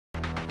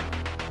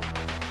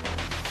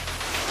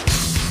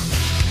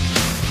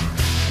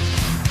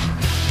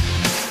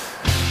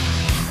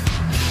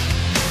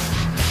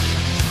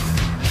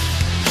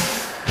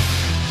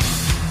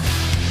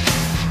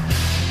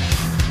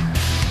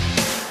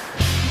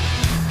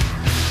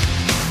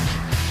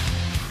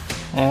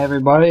Hey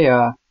everybody,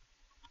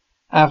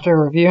 after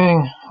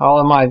reviewing all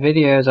of my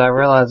videos, I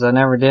realized I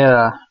never did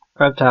a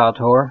reptile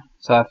tour,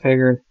 so I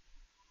figured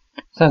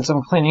since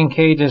I'm cleaning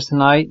cages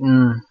tonight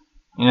and,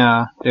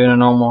 doing the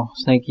normal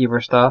snake keeper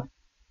stuff,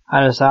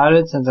 I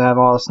decided since I have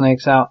all the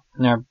snakes out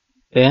in their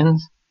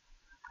bins,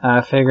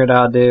 I figured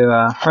I'll do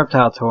a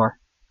reptile tour.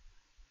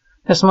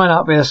 This might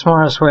not be the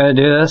smartest way to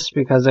do this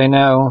because they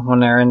know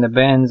when they're in the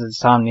bins it's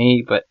time to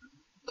eat, but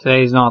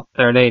today's not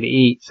their day to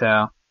eat,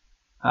 so,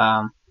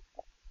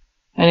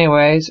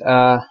 anyways,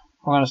 we're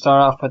going to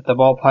start off with the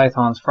ball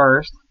pythons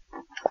first,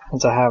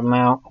 since I have them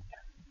out.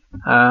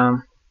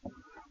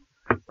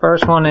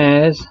 First one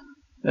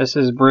this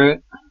is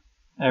Brute.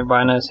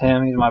 Everybody knows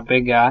him, he's my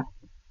big guy.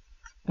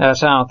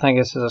 Notice I don't think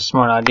this is a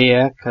smart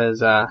idea, because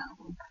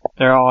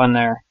they're all in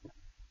their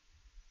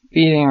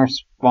feeding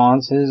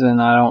responses, and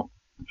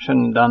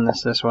shouldn't have done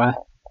this way.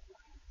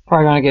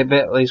 Probably going to get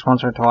bit at least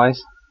once or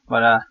twice,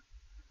 but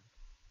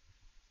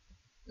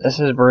this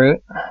is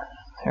Brute.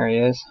 There he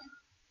is.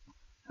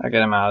 I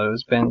get him out of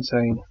his bin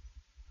so he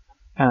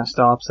kind of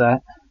stops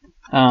that.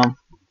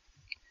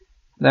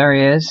 There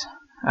he is.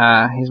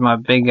 He's my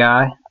big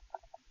guy.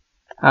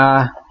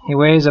 He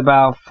weighs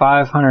about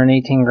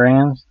 518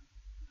 grams.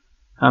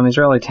 He's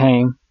really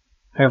tame.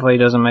 Hopefully he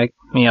doesn't make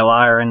me a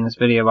liar in this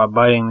video by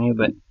biting me,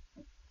 but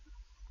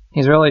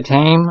he's really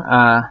tame.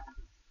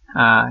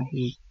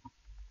 He's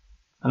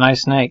a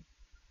nice snake.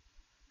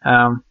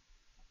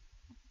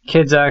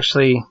 Kids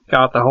actually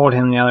got to hold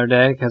him the other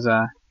day because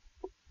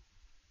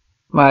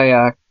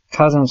my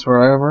cousins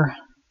were over,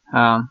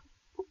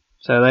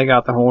 so they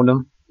got to hold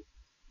him,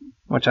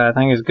 which I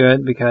think is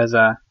good because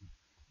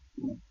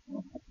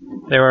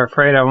they were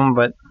afraid of him,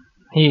 but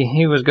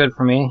he was good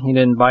for me. He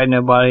didn't bite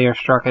nobody or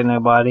struck at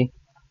nobody.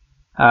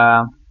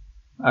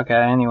 Okay,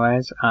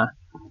 anyways,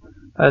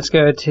 let's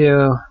go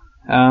to,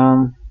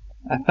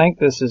 I think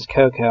this is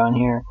Coco in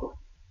here.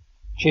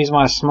 She's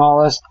my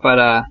smallest,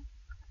 but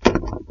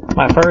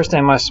my first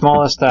and my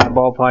smallest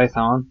ball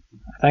python.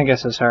 I think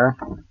this is her.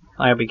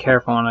 I gotta be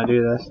careful when I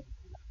do this.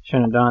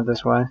 Shouldn't have done it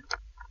this way.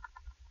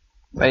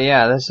 But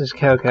yeah, this is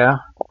Coco.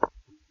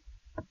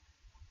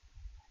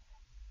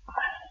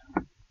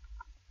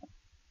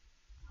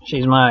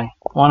 She's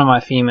one of my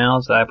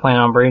females that I plan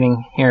on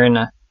breeding here in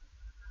the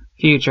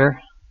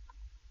future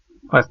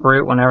with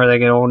Brute whenever they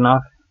get old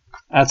enough.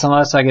 That's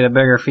unless I get a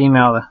bigger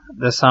female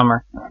this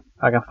summer,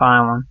 if I can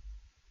find one.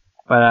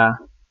 But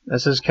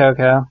this is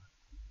Coco.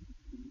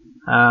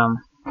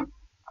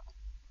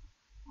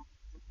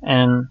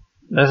 And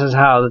this is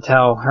how to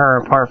tell her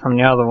apart from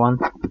the other one.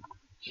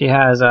 She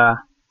has come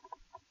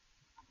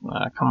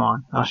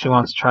on. Now she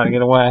wants to try to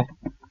get away.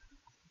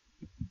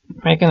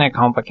 Making it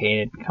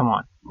complicated. Come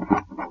on.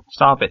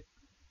 Stop it.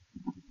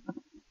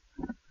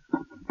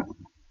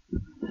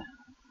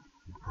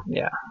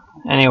 Yeah.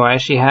 Anyway,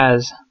 she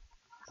has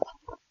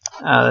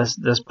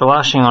this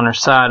blushing on her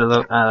side.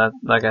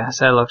 Like I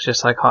said, looks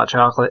just like hot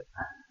chocolate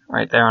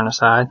right there on the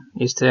side.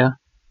 These two.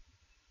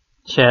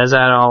 She has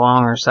that all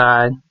along her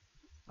side.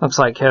 Looks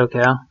like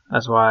Coco.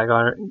 That's why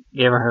I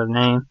gave her the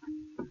name.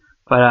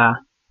 But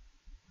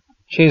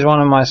she's one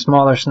of my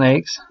smaller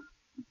snakes.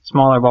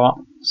 Smaller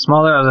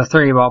of the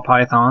 3 ball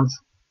pythons.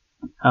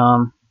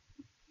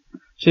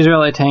 She's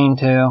really tame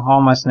too.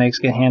 All my snakes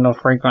get handled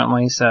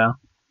frequently, so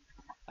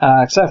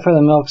except for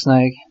the milk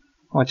snake,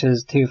 which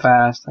is too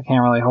fast. I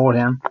can't really hold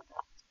him.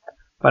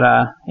 But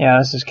yeah,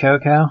 this is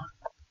Coco,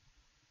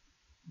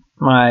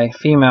 my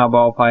female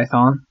ball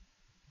python.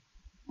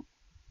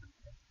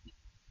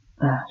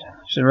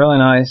 She's really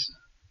nice.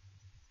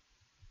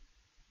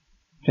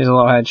 She's a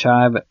little head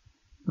shy, but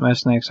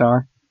most snakes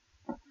are.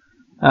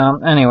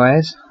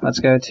 Anyways, let's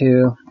go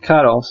to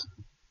Cuddles.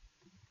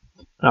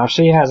 Now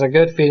she has a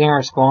good feeding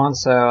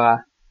response, so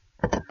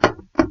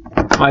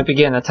might be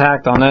getting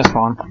attacked on this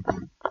one.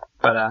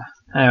 But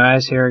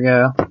anyways, here we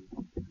go.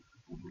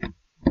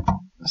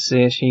 Let's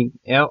see if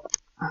yep.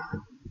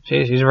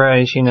 She's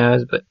ready, she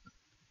knows, but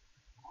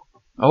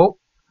oh,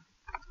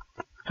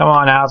 come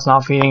on now, it's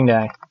not feeding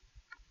day.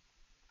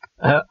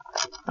 I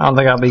don't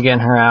think I'll be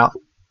getting her out.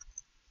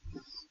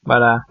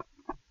 But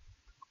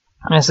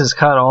this is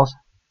Cuddles.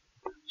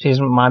 She's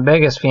my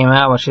biggest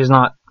female, but she's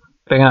not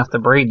big enough to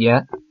breed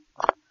yet.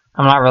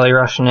 I'm not really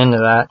rushing into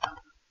that.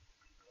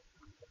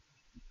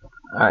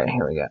 Alright,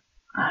 here we go.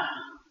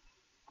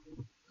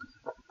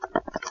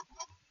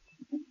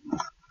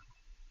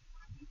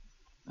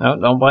 Oh,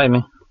 don't bite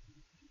me.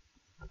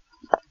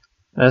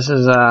 This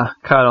is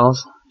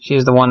Cuddles.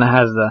 She's the one that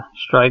has the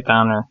stripe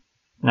down her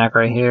neck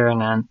right here, and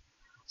then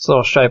this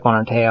little stripe on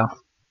her tail.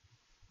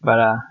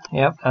 But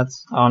yep,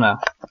 oh no.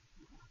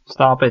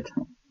 Stop it.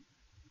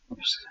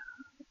 It's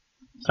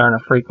starting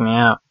to freak me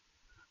out.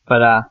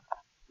 But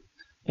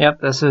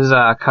yep, this is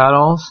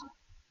Cuddles,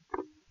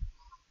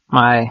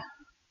 my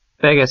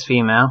biggest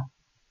female.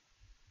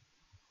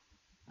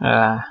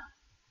 Yep,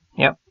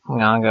 I'm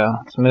gonna go.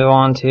 Let's move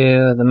on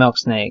to the milk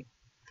snake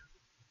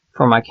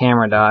before my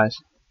camera dies.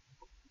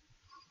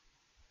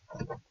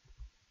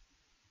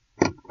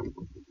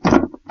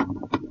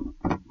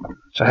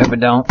 So I hope it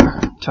don't,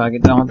 until I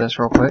get done with this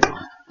real quick.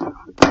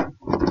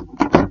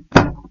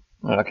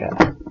 Okay.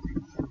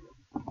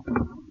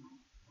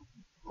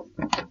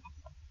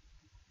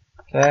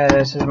 Okay,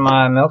 this is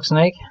my milk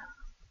snake.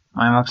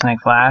 My milk snake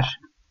Flash.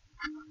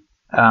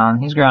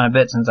 He's grown a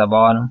bit since I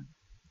bought him.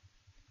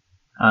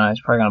 I don't know,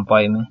 he's probably gonna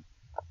bite me.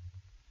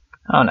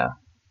 Oh no.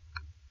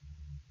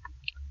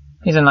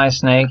 He's a nice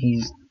snake.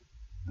 He's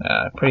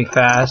pretty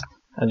fast,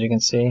 as you can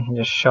see. He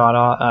just shot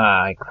off.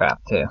 Crap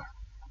too.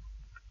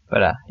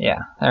 But yeah,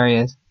 there he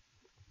is.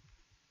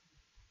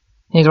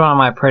 He's one of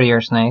my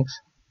prettier snakes.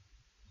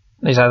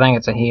 At least I think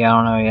it's a he. I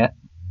don't know yet.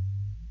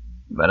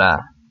 But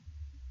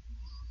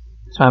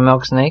it's my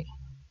milk snake.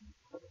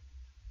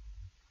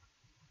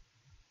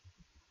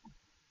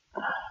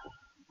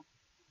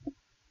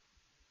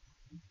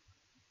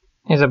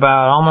 He's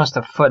about almost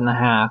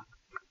 1.5 feet.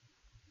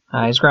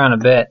 He's grown a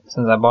bit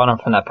since I bought him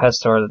from that pet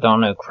store that don't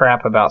know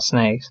crap about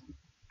snakes.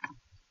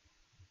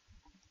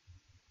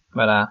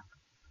 But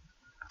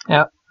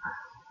yep,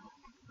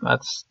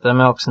 that's the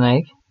milk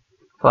snake,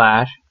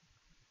 Flash.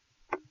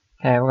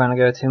 Okay, we're gonna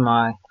go to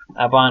my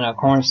albino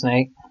corn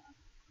snake,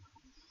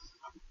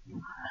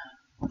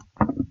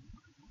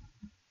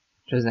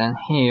 which is in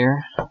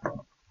here.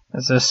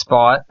 This is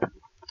Spot,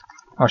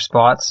 or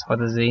Spots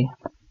with a Z.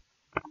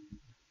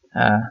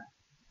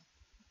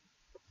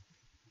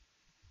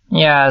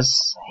 Yeah,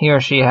 he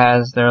or she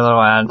has their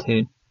little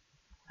attitude.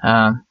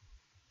 At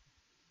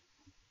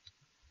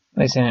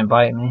least he didn't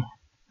bite me.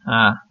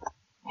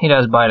 He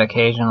does bite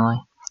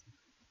occasionally,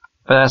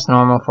 but that's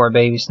normal for a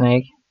baby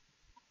snake,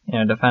 you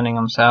know, defending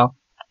himself.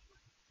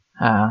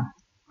 Which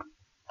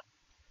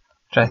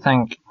I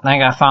think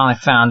I finally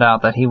found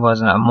out that he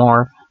wasn't a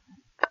morph.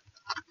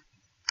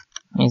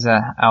 He's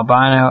a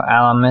albino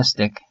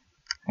alamistic.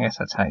 I guess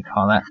that's how you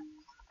call that.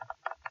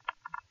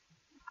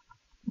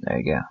 There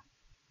you go.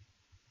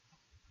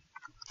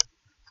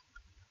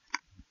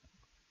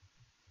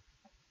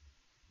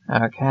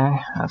 Okay,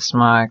 that's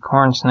my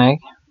corn snake.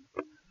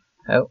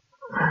 Oh,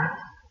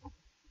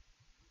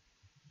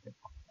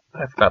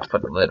 I forgot to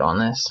put the lid on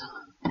this.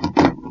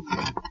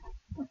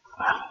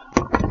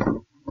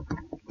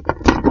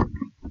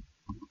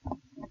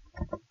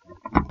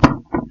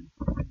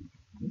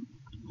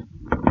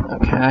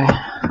 Okay,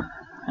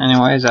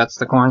 anyways, that's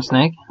the corn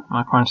snake,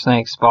 my corn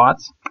snake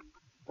Spots.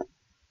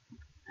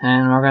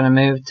 And we're gonna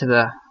move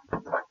to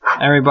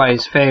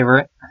everybody's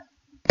favorite,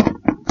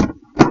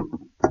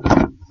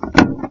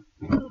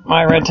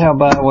 my red-tailed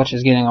boa, which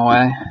is getting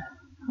away.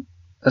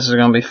 This is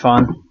gonna be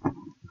fun.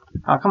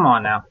 Oh, come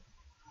on now.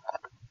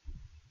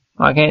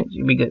 Why can't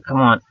you be good? Come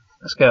on,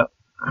 let's go.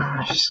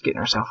 She's getting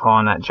herself all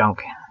in that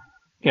junk.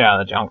 Get out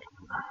of the junk.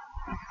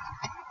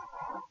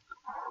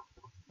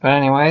 But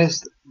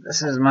anyways,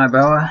 this is my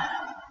boa,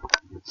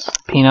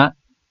 Peanut.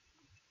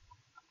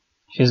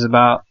 She's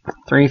about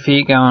 3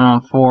 feet, going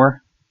on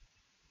 4.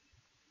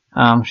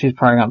 She's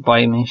probably gonna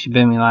bite me. She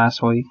bit me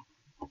last week.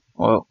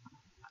 Whoa.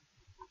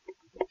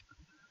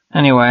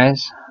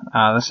 Anyways,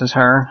 this is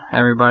her.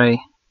 Everybody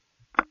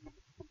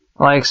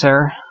likes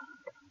her.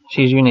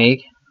 She's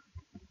unique.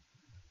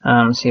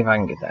 Let's see if I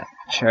can get that.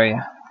 Show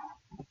you.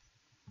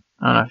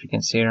 I don't know if you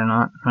can see it or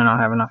not. I don't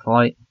have enough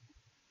light.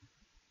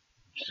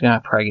 She's gonna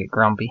probably get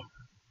grumpy.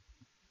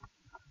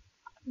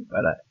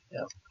 But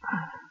yep.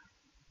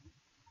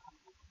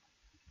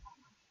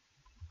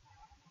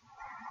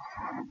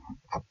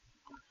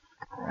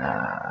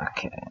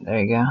 Okay, there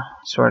you go.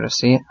 Sort of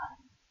see it.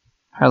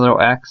 Her little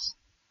X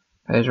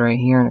goes right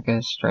here and it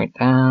goes straight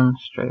down,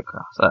 straight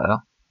across. Uh-oh.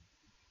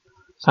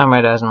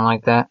 Somebody doesn't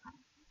like that.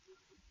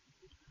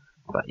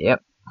 But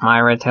yep, my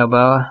red-tailed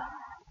boa.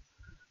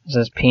 This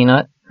is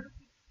Peanut.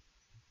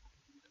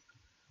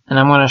 And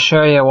I'm going to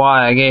show you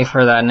why I gave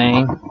her that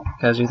name,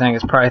 because you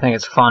probably think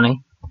it's funny.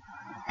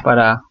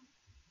 But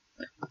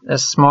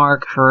this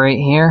mark right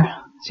here,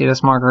 see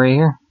this mark right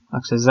here?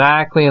 Looks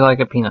exactly like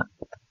a peanut.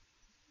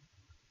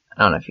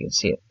 I don't know if you can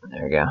see it.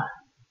 There we go.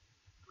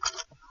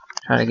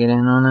 Try to get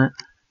in on it.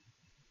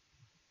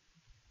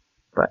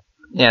 But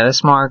yeah,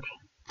 this mark.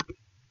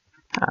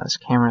 This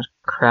camera's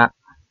crap.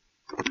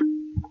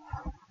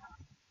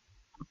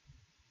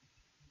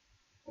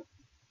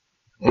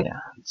 Yeah,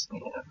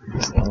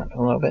 stand up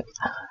a little bit.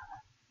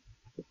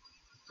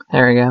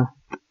 There we go.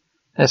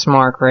 This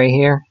mark right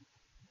here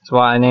is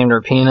why I named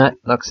her Peanut.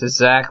 Looks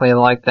exactly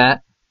like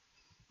that,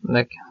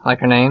 like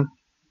her name,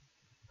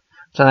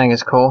 which I think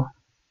is cool.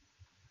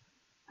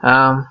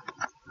 Alright,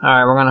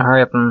 we're gonna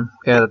hurry up and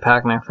go to the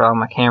Pac-Man frog.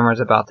 My camera's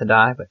about to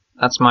die, but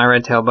that's my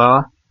red-tailed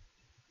boa.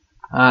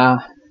 Yeah.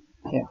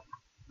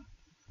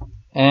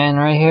 And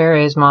right here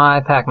is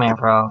my Pac-Man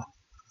frog.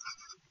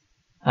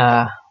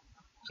 It's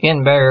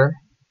getting bigger.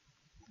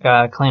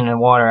 Gotta clean the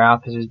water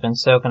out because he's been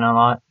soaking a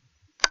lot.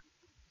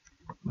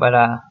 But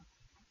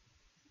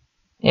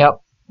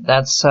yep,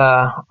 that's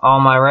all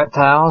my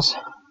reptiles.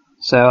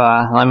 So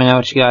let me know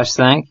what you guys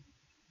think,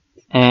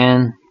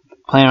 and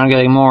plan on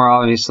getting more,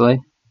 obviously,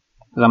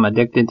 because I'm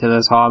addicted to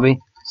this hobby.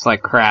 It's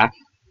like crack.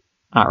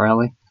 Not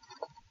really.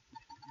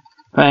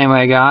 But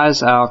anyway,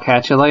 guys, I'll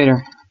catch you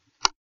later.